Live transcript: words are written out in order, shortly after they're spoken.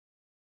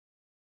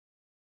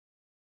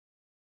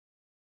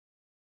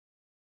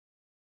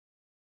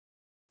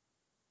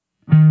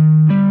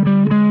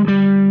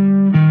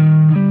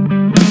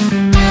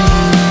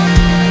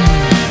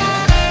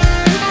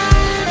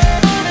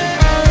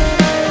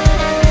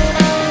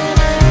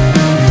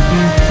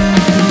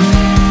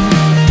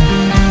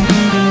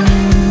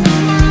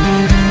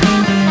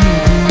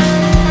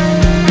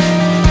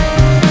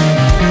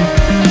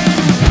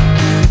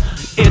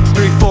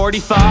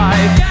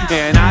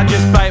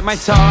my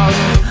tongue.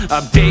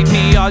 Update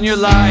me on your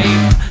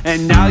life,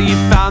 and now you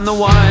found the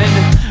one.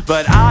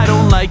 But I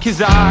don't like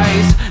his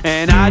eyes,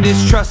 and I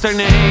distrust their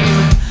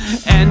name.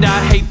 And I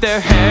hate their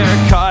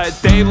haircut,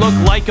 they look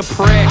like a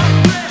prick.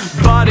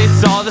 But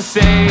it's all the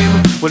same,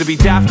 would it be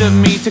daft of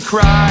me to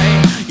cry?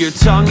 Your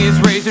tongue is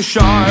razor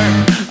sharp,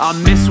 I'll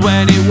miss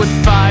when it would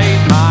fight.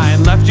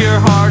 Mine left your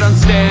heart on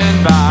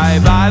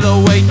standby. By the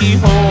way he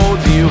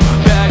holds you,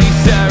 bet he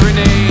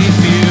serenades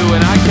you.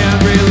 And I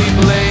can't really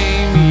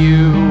blame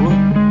you.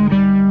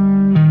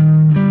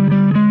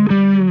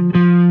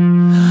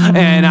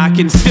 And I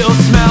can still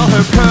smell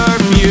her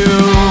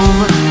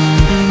perfume.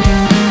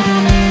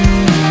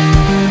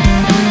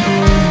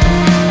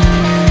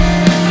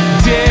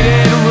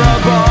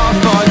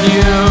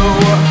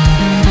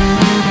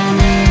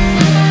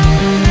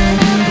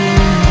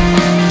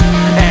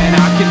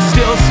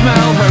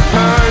 Smell her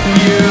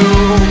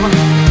perfume.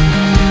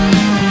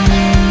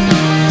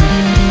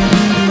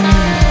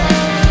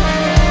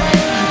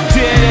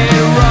 Did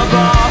it rub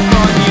off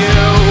on you?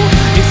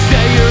 You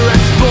say your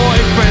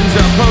ex-boyfriend's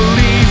a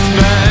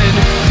policeman.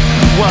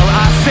 Well,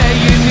 I say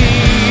you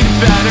need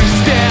better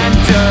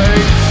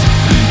standards.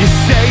 You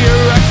say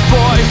your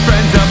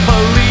ex-boyfriend's a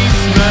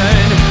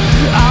policeman.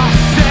 I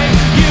say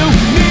you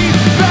need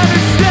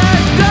better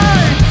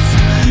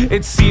standards.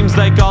 It seems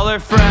like all her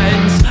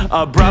friends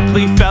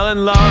abruptly fell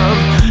in love,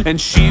 and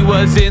she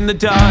was in the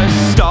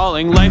dust,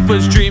 stalling, life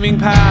was dreaming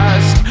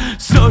past.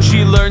 So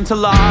she learned to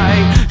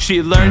lie,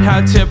 she learned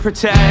how to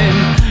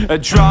pretend. A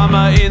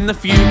drama in the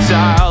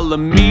futile, a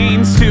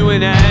means to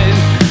an end.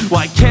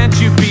 Why can't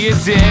you be a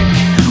dick?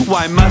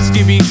 Why must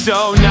you be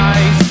so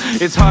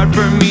nice? It's hard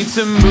for me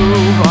to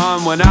move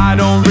on when I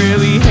don't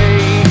really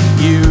hate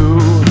you.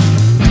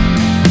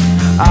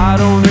 I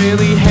don't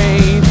really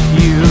hate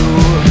you.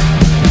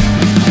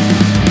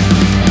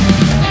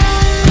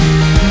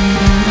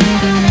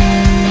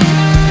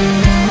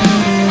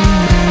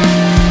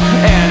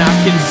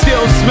 Can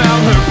still smell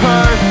her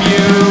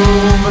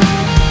perfume.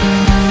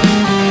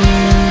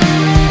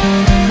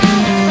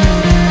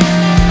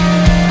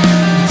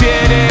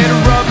 Did it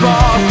rub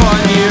off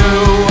on you?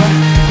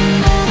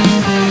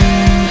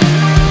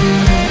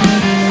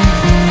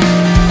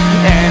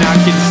 And I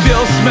can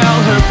still smell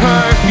her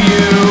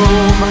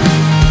perfume.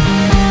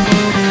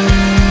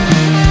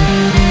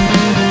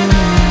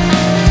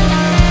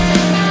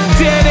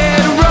 Did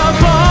it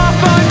rub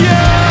off on you?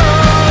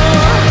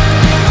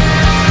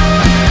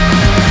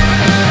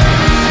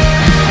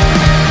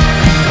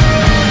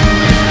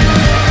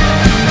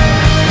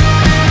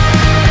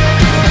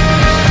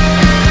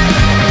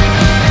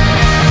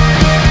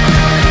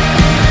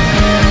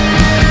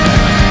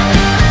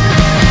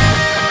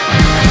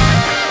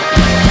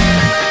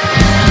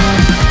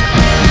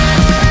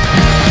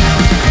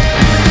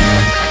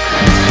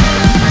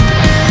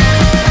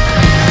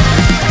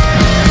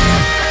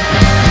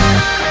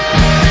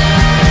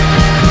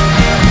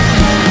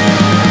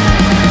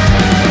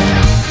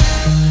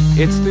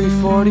 It's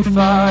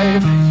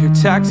 3:45, your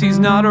taxi's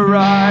not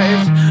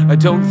arrived. I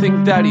don't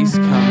think that he's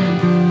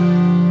coming.